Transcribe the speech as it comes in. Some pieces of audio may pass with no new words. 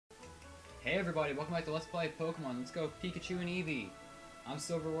Hey everybody, welcome back to Let's Play Pokemon. Let's go Pikachu and Eevee. I'm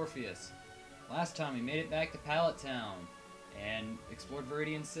Silver Orpheus. Last time we made it back to Pallet Town and explored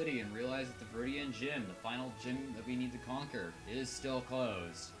Viridian City and realized that the Viridian Gym, the final gym that we need to conquer, is still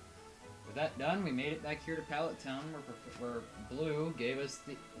closed. With that done, we made it back here to Pallet Town where Blue gave us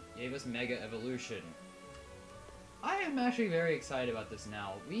Mega Evolution. I am actually very excited about this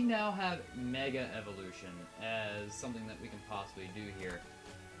now. We now have Mega Evolution as something that we can possibly do here.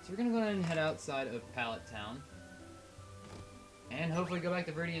 So we're gonna go ahead and head outside of Pallet Town and hopefully go back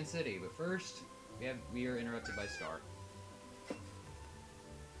to Viridian City. But first, we are interrupted by Star.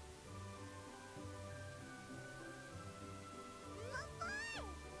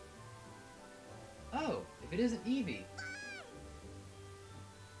 Oh, if it isn't Eevee.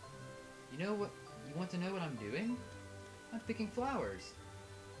 You know what? You want to know what I'm doing? I'm picking flowers.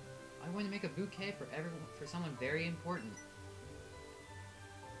 I want to make a bouquet for someone very important.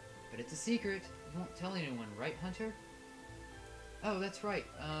 But it's a secret. You won't tell anyone, right, Hunter? Oh, that's right.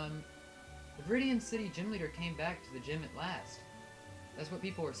 The Viridian City gym leader came back to the gym at last. That's what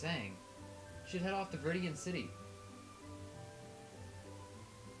people were saying. You should head off to Viridian City.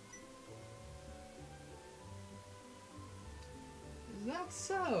 Is that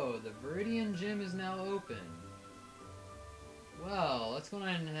so? The Viridian gym is now open. Well, let's go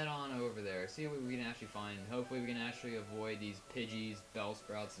ahead and head on over there. See what we can actually find. Hopefully we can actually avoid these Pidgeys,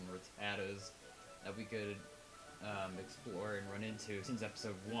 Bellsprouts, and Rattatas that we could explore and run into since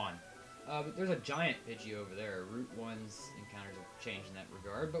episode 1. But there's a giant Pidgey over there. Route 1's encounters have changed in that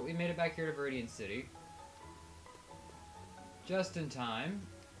regard, but we made it back here to Viridian City. Just in time.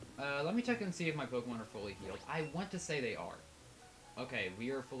 Let me check and see if my Pokemon are fully healed. I want to say they are. Okay,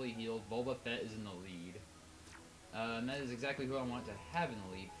 we are fully healed. Bulba Fett is in the lead. And that is exactly who I want to have in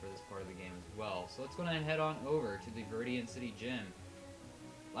the lead for this part of the game as well. So let's go ahead and head on over to the Viridian City Gym.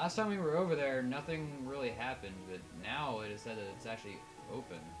 Last time we were over there, nothing really happened, but now it is said that it's actually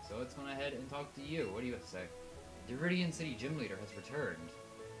open. So let's go ahead and talk to you. What do you have to say? The Viridian City Gym Leader has returned.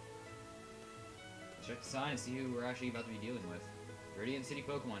 Let's check the sign and see who we're actually about to be dealing with. Viridian City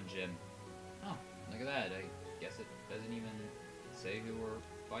Pokemon Gym. Oh, look at that. I guess it doesn't even say who we're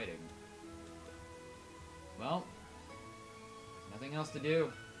fighting. Well, nothing else to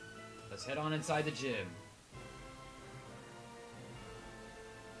do. Let's head on inside the gym.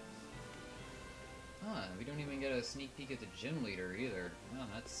 We don't even get a sneak peek at the gym leader either. Oh,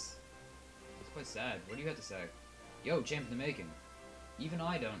 that's quite sad. What do you have to say? Yo, champ in the making. Even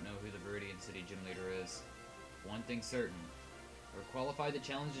I don't know who the Viridian City gym leader is. One thing's certain. You're qualified to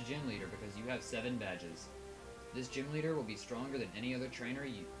challenge the gym leader because you have 7 badges. This gym leader will be stronger than any other trainers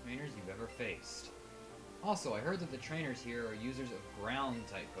you've ever faced. Also, I heard that the trainers here are users of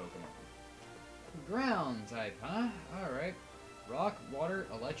ground-type Pokemon. Ground-type, huh? Alright. Rock, water,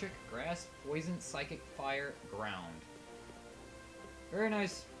 electric, grass, poison, psychic, fire, ground. Very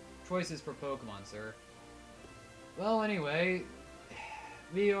nice choices for Pokemon, sir. Well, anyway,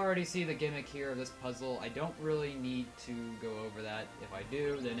 we already see the gimmick here of this puzzle. I don't really need to go over that. If I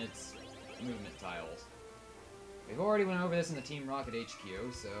do, then it's movement tiles. We've already went over this in the Team Rocket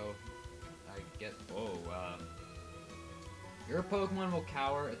HQ, so I get... Oh, your Pokemon will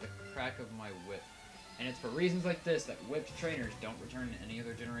cower at the crack of my whip. And it's for reasons like this that whipped trainers don't return to any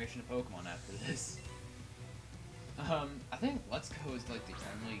other generation of Pokemon after this. I think Let's Go is like the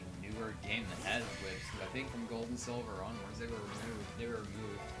only newer game that has whips. I think from Gold and Silver onwards they were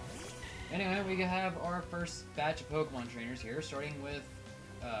removed. Anyway, we have our first batch of Pokemon trainers here, starting with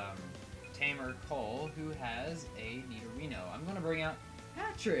Tamer Cole, who has a Nidorino. I'm gonna bring out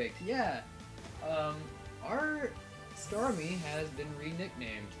Patrick, yeah! Our Starmie has been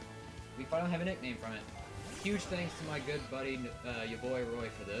re-nicknamed. We finally have a nickname from it. Huge thanks to my good buddy, your boy Roy,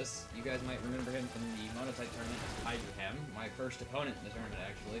 for this. You guys might remember him from the Monotype tournament with Hydroham, my first opponent in the tournament,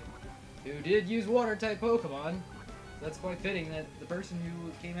 actually, who did use Water-type Pokemon. So that's quite fitting that the person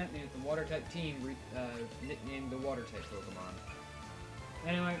who came at me with the Water-type team nicknamed the Water-type Pokemon.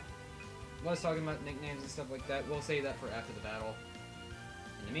 Anyway, let's talking about nicknames and stuff like that. We'll save that for after the battle.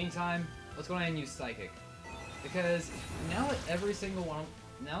 In the meantime, let's go ahead and use Psychic. Because now that every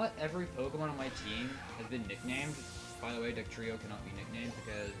Pokemon on my team has been nicknamed, by the way, Dugtrio cannot be nicknamed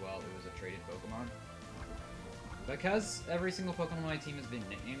because, well, it was a traded Pokemon. Because every single Pokemon on my team has been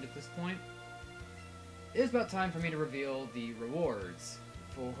nicknamed at this point, it is about time for me to reveal the rewards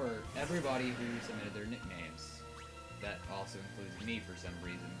for everybody who submitted their nicknames. That also includes me for some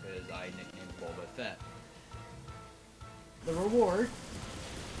reason, because I nicknamed Bulba Fett. The reward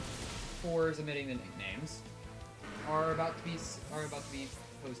for submitting the nicknames are about to be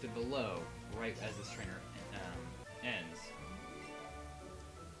posted below, right as this trainer ends.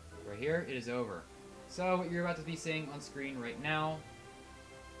 Right here, it is over. So what you're about to be seeing on screen right now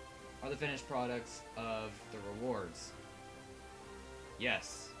are the finished products of the rewards.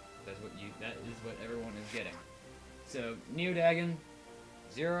 Yes, that is what everyone is getting. So, Neodagon,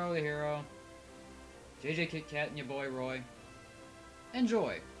 Zero the Hero, JJ Kit Kat and your boy Roy.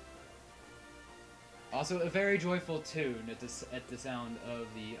 Enjoy! Also, a very joyful tune at the sound of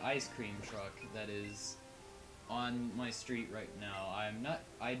the ice cream truck that is on my street right now.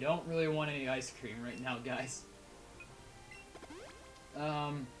 I don't really want any ice cream right now, guys.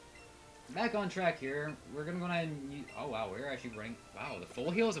 Back on track here. We're gonna go ahead and oh wow, we're actually running. Wow, the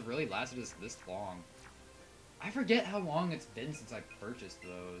full heals have really lasted us this long. I forget how long it's been since I purchased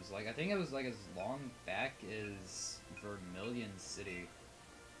those. Like, I think it was like as long back as Vermilion City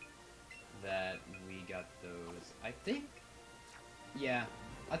that we got those. I think, yeah,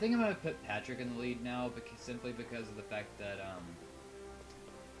 I think I'm gonna put Patrick in the lead now, simply because of the fact that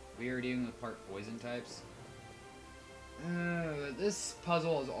we are dealing with part poison types. This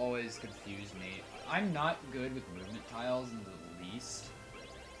puzzle has always confused me. I'm not good with movement tiles in the least.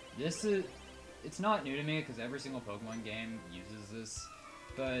 It's not new to me because every single Pokemon game uses this,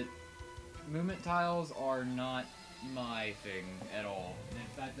 but movement tiles are not my thing at all. In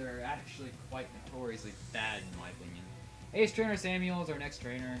fact, they're actually quite notoriously bad in my opinion. Ace Trainer Samuel is our next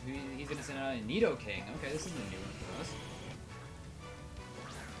trainer. He's going to send out a Nidoking. Okay, this is a new one for us.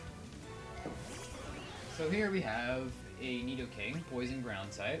 So here we have a Nidoking, Poison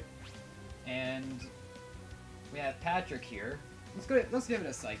Ground type, and we have Patrick here. Let's give it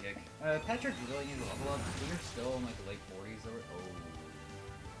a Psychic. Patrick really needs a level up. We're still in like the late 40s. Oh.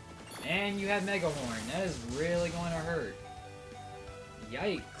 And you have Mega Horn. That is really going to hurt.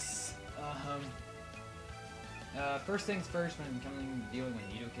 Yikes. First things first, when dealing with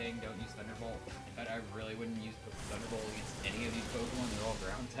Nidoking, don't use Thunderbolt. In fact, I really wouldn't use Thunderbolt against any of these Pokemon. They're all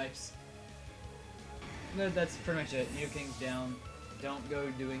ground types. That's pretty much it. Nidoking's down. Don't go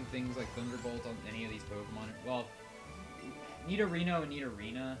doing things like Thunderbolt on any of these Pokemon. Well, Nidorino and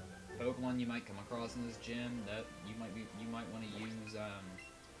Nidorina, Pokemon you might come across in this gym, that you might want to use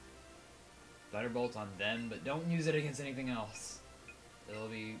Thunderbolt on them, but don't use it against anything else.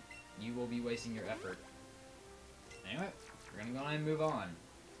 You will be wasting your effort. Anyway, we're gonna go ahead and move on.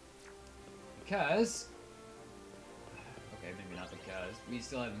 Because, okay, maybe not because, we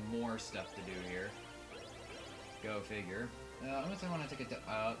still have more stuff to do here. Go figure. Unless I want to take it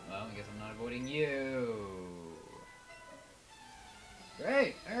well, I guess I'm not avoiding you.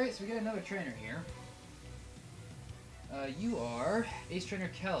 Great! Alright, so we got another trainer here. You are Ace Trainer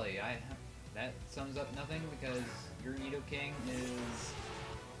Kelly. That sums up nothing because your Nidoking is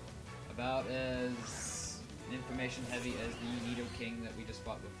about as information heavy as the Nidoking that we just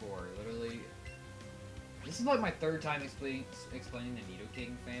fought before. Literally, this is like my third time explaining the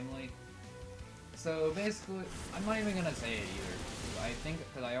Nidoking family. So basically, I'm not even gonna say it either. I think,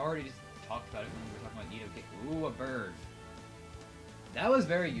 because I already just talked about it when we were talking about Nidoking. Ooh, a bird. That was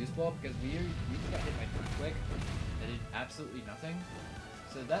very useful because we got hit by Earthquake that did absolutely nothing.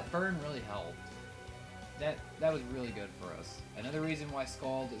 So that burn really helped. That was really good for us. Another reason why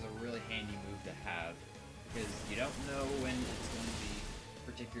Scald is a really handy move to have, because you don't know when it's going to be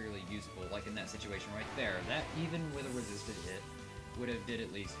particularly useful, like in that situation right there. That, even with a resisted hit, would have did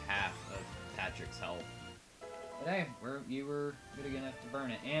at least half of Patrick's health. But hey, you were good enough to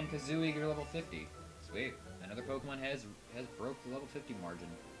burn it. And Kazooie, you're level 50. Sweet. Another Pokemon has broke the level 50 margin.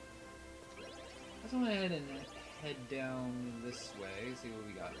 Let's go ahead and head down this way, see what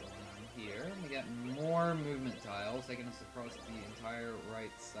we got going on here. We got more movement tiles taking us across the entire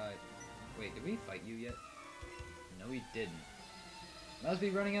right side. Wait, did we fight you yet? No, we didn't. Must be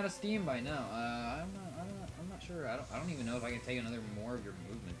running out of steam by now. I'm not sure. I don't even know if I can take another more of your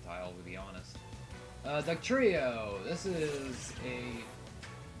movement tile, to be honest. Dugtrio. This is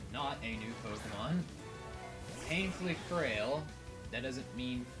not a new Pokemon. Painfully frail. That doesn't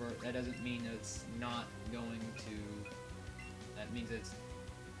mean it's not going to. That means it's.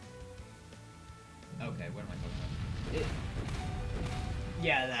 Okay, what am I talking about?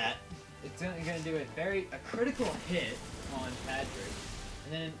 Yeah, that. It's gonna do a critical hit on Patrick,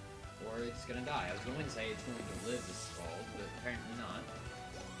 and then, or it's gonna die. I was going to say it's going to live this Scald, but apparently not.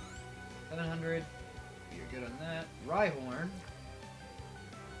 700. You're good on that. Rhyhorn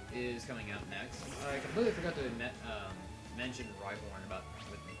is coming out next. I completely forgot to mention Rhyhorn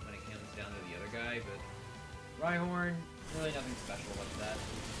when it comes down to the other guy, but Rhyhorn, really nothing special about that.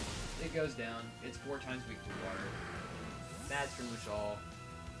 It goes down. It's 4 times weak to water. That's pretty much all.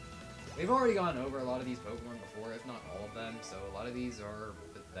 We've already gone over a lot of these Pokemon before, if not all of them, so a lot of these are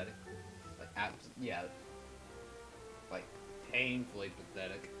pathetic. Like, yeah. Like, painfully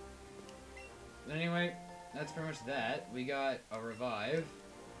pathetic. But anyway, that's pretty much that. We got a revive.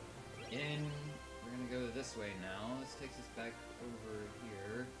 And we're gonna go this way now. This takes us back over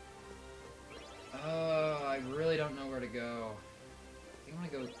here. Oh, I really don't know where to go. I think I'm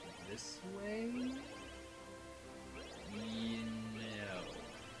gonna go this way? No.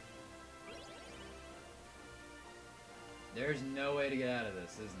 There's no way to get out of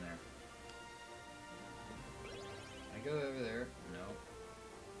this, isn't there? I go over there. No.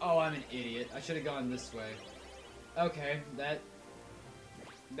 Oh, I'm an idiot. I should have gone this way. Okay, that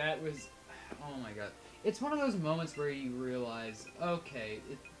was... Oh my god. It's one of those moments where you realize, okay,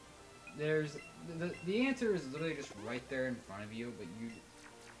 there's... The answer is literally just right there in front of you, but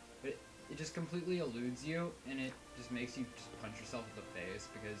it just completely eludes you, and it just makes you just punch yourself in the face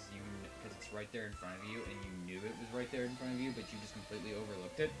because it's right there in front of you, and you knew it was right there in front of you, but you just completely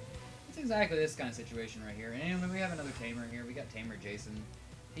overlooked it. It's exactly this kind of situation right here. And anyway, we have another Tamer here. We got Tamer Jason.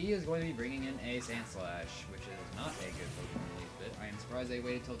 He is going to be bringing in a Sandslash, which is not a good Pokemon release bit. I am surprised they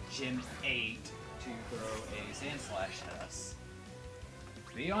waited till Gym 8 to throw a Sandslash at us.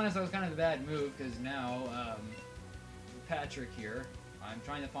 To be honest, that was kind of a bad move, because now, Patrick here, I'm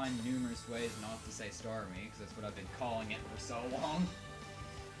trying to find numerous ways not to say Starmie, because that's what I've been calling it for so long.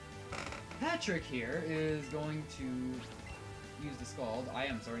 Patrick here is going to use the Scald. I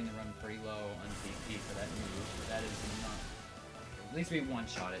am starting to run pretty low on PP for that move, but that is not... At least we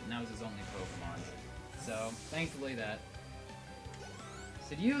one-shot it, and that was his only Pokemon. So, thankfully that...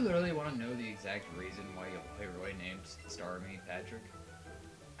 So do you literally want to know the exact reason why Leroy named Starmie Patrick?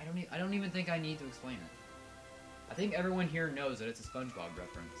 I don't even think I need to explain it. I think everyone here knows that it's a SpongeBob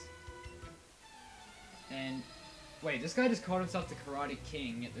reference. And, wait, this guy just called himself the Karate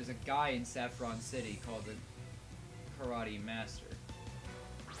King, yet there's a guy in Saffron City called the Karate Master.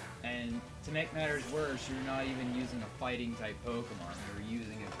 And to make matters worse, you're not even using a fighting type Pokemon, you're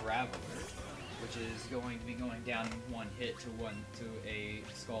using a Graveler, which is going to be going down one hit to a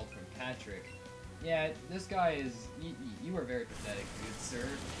Scald from Patrick. Yeah, this guy is... You are very pathetic, good sir.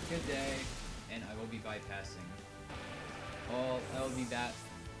 Good day, and I will be bypassing. Oh, I will be back.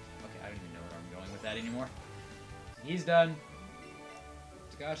 Okay, I don't even know where I'm going with that anymore. He's done.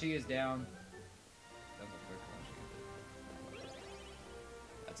 Takashi is down.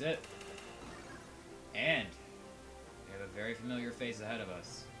 That's it. And we have a very familiar face ahead of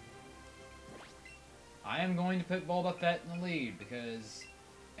us. I am going to put Bulbafett in the lead because,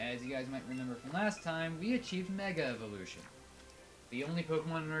 as you guys might remember from last time, we achieved Mega Evolution. The only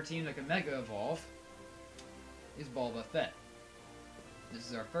Pokemon on our team that can Mega Evolve is Bulbafett. This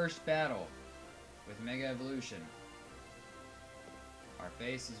is our first battle with Mega Evolution. Our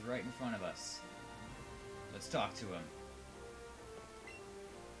face is right in front of us. Let's talk to him.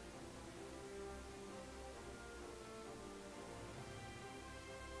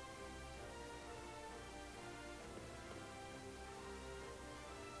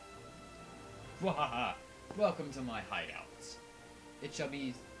 Wahaha! Welcome to my hideouts.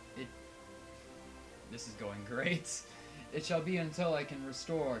 This is going great. It shall be until I can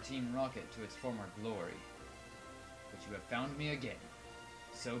restore Team Rocket to its former glory. But you have found me again.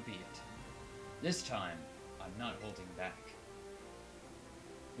 So be it. This time, I'm not holding back.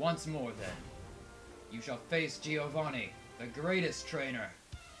 Once more, then, you shall face Giovanni, the greatest trainer.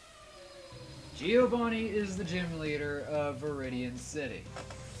 Giovanni is the gym leader of Viridian City.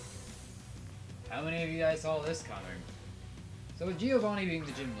 How many of you guys saw this coming? So with Giovanni being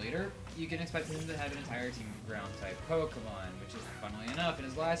the gym leader, you can expect him to have an entire team of ground-type Pokemon, which is, funnily enough, in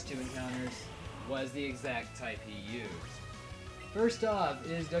his last two encounters, was the exact type he used. First off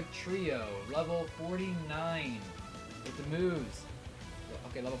is Dugtrio, level 49, with the moves...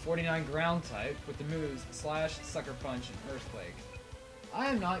 Okay, level 49 ground-type, with the moves Slash, Sucker Punch, and Earthquake. I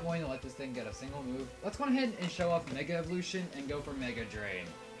am not going to let this thing get a single move. Let's go ahead and show off Mega Evolution and go for Mega Drain.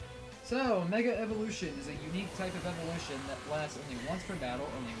 So, Mega Evolution is a unique type of evolution that lasts only once per battle.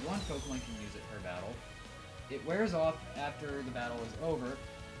 Only one Pokemon can use it per battle. It wears off after the battle is over,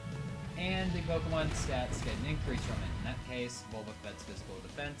 and the Pokemon's stats get an increase from it. In that case, Bulbafett's physical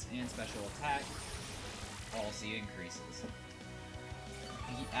defense and special attack all see increases.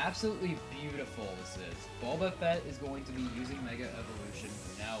 Absolutely beautiful this is. Bulbafett is going to be using Mega Evolution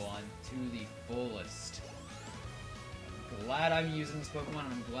from now on to the fullest. Glad I'm using this Pokemon,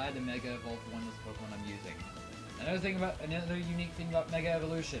 and I'm glad the Mega Evolved one was the Pokemon I'm using. Another unique thing about Mega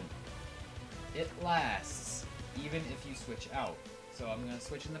Evolution. It lasts, even if you switch out. So I'm going to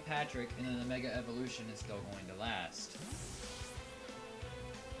switch into Patrick, and then the Mega Evolution is still going to last.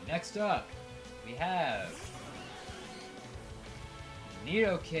 Next up, we have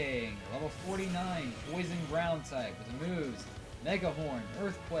Nidoking, level 49, Poison Ground type, with the moves Mega Horn,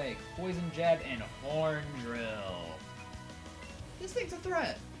 Earthquake, Poison Jab, and Horn Drill. This thing's a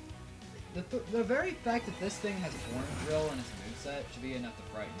threat. The very fact that this thing has Horn Drill in its moveset should be enough to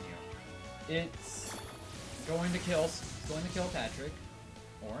frighten you. It's going to kill Patrick,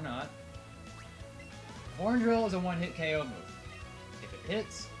 or not. Horn Drill is a one-hit KO move. If it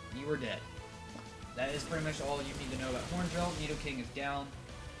hits, you are dead. That is pretty much all you need to know about Horn Drill. Nidoking is down.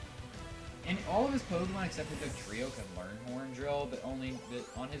 And all of his Pokemon except for Dugtrio can learn Horn Drill, but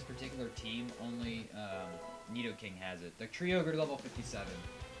on his particular team, only Nidoking has it. Dugtrio grew to level 57.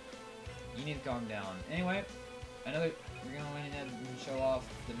 You need to calm down. Anyway, we're going to go ahead and show off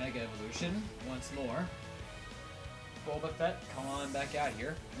the Mega Evolution once more. Bulba Fett, come on back out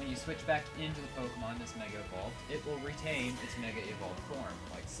here. When you switch back into the Pokemon that's Mega Evolved, it will retain its Mega Evolved form,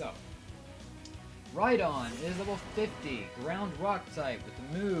 like so. Rhydon is level 50, Ground Rock type with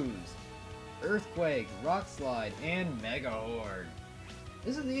the moves Earthquake, Rock Slide, and Mega Horde.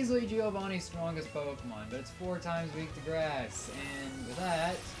 This is easily Giovanni's strongest Pokemon, but it's 4 times weak to grass, and with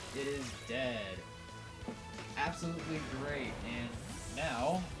that, it is dead. Absolutely great, and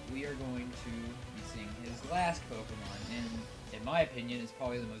now we are going to be seeing his last Pokemon, and in my opinion, is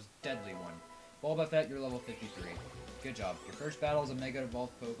probably the most deadly one. Bulba Fett, you're level 53. Good job. Your first battle is a Mega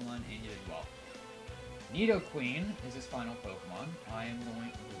Evolved Pokemon, and you did well. Nidoqueen is his final Pokemon. I am going...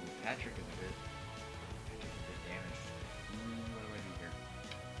 Ooh, Patrick is a bit damaged.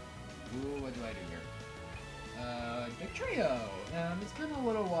 Ooh, what do I do here? Dugtrio! It's been a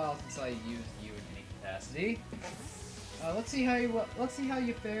little while since I used you in any capacity. Let's see how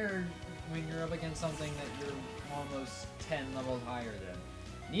you fared when you're up against something that you're almost 10 levels higher than.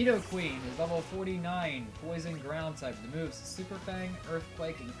 Nidoqueen is level 49, Poison Ground type. The moves Super Fang,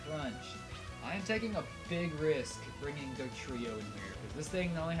 Earthquake, and Crunch. I am taking a big risk bringing Dugtrio in here, because this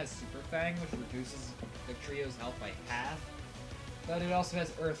thing not only has Super Fang, which reduces Dugtrio's health by half, but it also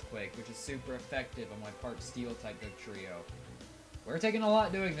has Earthquake, which is super effective on my part Steel-type Dugtrio. We're taking a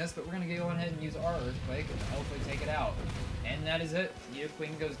lot doing this, but we're going to go ahead and use our Earthquake and hopefully take it out. And that is it.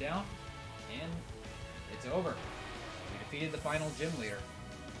 Nidoqueen goes down, and it's over. We defeated the final gym leader.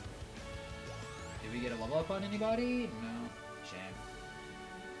 Did we get a level up on anybody? No. Shame.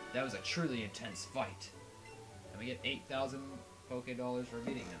 That was a truly intense fight. And we get 8,000 Poké Dollars for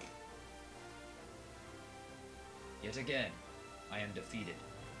beating him. Yet again, I am defeated.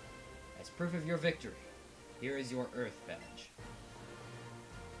 As proof of your victory, here is your Earth Badge.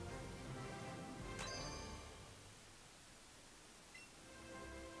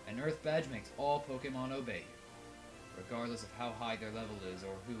 An Earth Badge makes all Pokemon obey you, regardless of how high their level is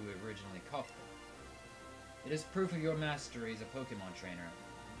or who originally caught them. It is proof of your mastery as a Pokemon trainer.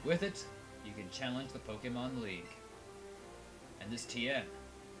 With it, you can challenge the Pokemon League. And this TM,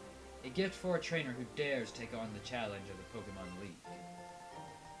 a gift for a trainer who dares take on the challenge of the Pokemon League.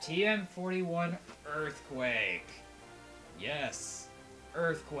 TM41 Earthquake. Yes,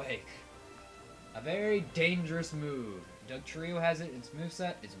 Earthquake. A very dangerous move. Dugtrio has it, its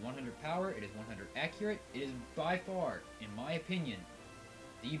moveset is 100 power, it is 100 accurate, it is by far, in my opinion,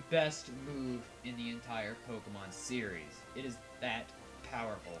 the best move in the entire Pokemon series. It is that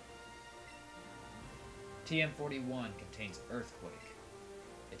powerful. TM41 contains Earthquake.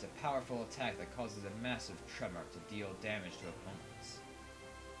 It's a powerful attack that causes a massive tremor to deal damage to opponents.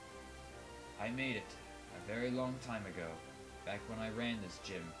 I made it a very long time ago, back when I ran this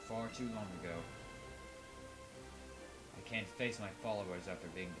gym far too long ago. I can't face my followers after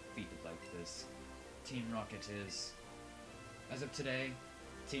being defeated like this. Team Rocket is... As of today,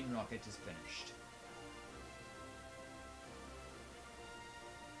 Team Rocket is finished.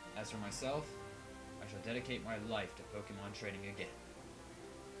 As for myself, I shall dedicate my life to Pokemon training again.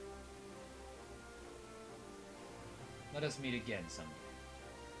 Let us meet again someday.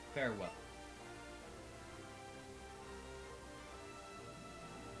 Farewell.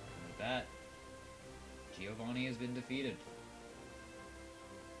 And with that, Giovanni has been defeated.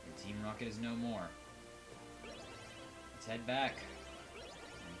 And Team Rocket is no more. Let's head back.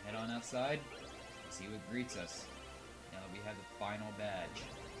 And head on outside and see what greets us. Now that we have the final badge.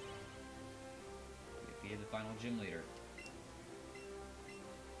 We defeated the final gym leader.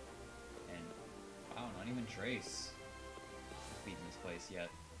 And wow, not even Trace defeating this place yet.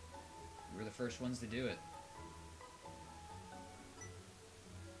 We were the first ones to do it.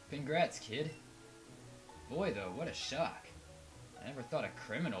 Congrats, kid. Boy, though, what a shock. I never thought a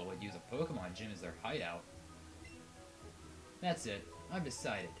criminal would use a Pokemon gym as their hideout. That's it. I've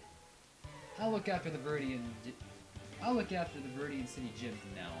decided. I'll look after the Viridian City gym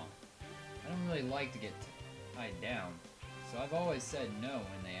from now on. I don't really like to get tied down, so I've always said no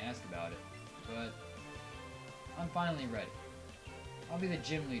when they ask about it. But I'm finally ready. I'll be the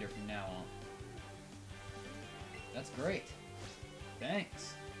gym leader from now on. That's great.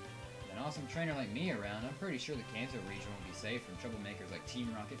 Thanks. With an awesome trainer like me around, I'm pretty sure the Kanto region will be safe from troublemakers like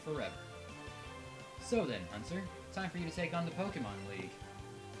Team Rocket forever. So then, Hunter, time for you to take on the Pokemon League.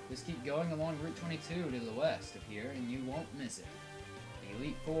 Just keep going along Route 22 to the west of here, and you won't miss it. The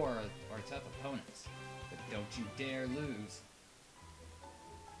Elite Four are tough opponents, but don't you dare lose.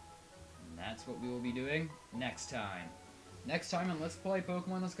 And that's what we will be doing next time. Next time on Let's Play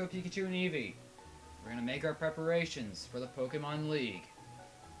Pokemon Let's Go Pikachu and Eevee. We're gonna make our preparations for the Pokemon League.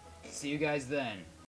 See you guys then.